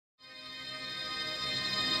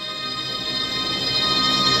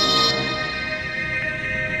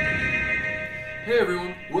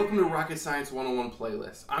Welcome to Rocket Science 101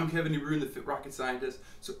 playlist. I'm Kevin DeBruin, the Fit Rocket Scientist.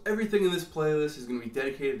 So everything in this playlist is going to be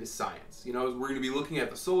dedicated to science. You know, we're going to be looking at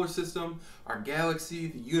the solar system, our galaxy,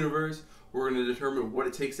 the universe. We're going to determine what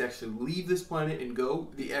it takes to actually leave this planet and go,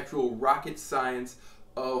 the actual rocket science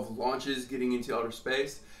of launches, getting into outer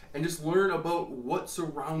space, and just learn about what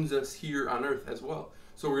surrounds us here on Earth as well.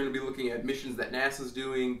 So we're going to be looking at missions that NASA's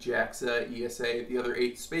doing, JAXA, ESA, the other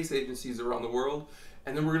 8 space agencies around the world,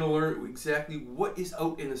 and then we're going to learn exactly what is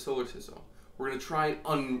out in the solar system. We're going to try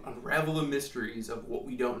and unravel the mysteries of what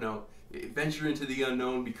we don't know, venture into the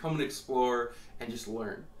unknown, become an explorer, and just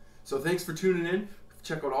learn. So thanks for tuning in.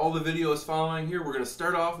 Check out all the videos following here. We're going to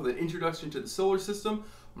start off with an introduction to the solar system.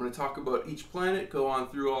 I'm going to talk about each planet, go on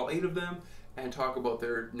through all 8 of them, and talk about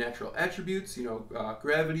their natural attributes,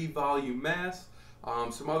 gravity, volume, mass,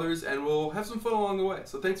 some others, and we'll have some fun along the way.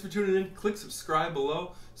 So thanks for tuning in. Click subscribe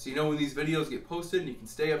below so you know when these videos get posted and you can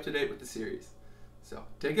stay up to date with the series. So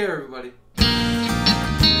take care, everybody.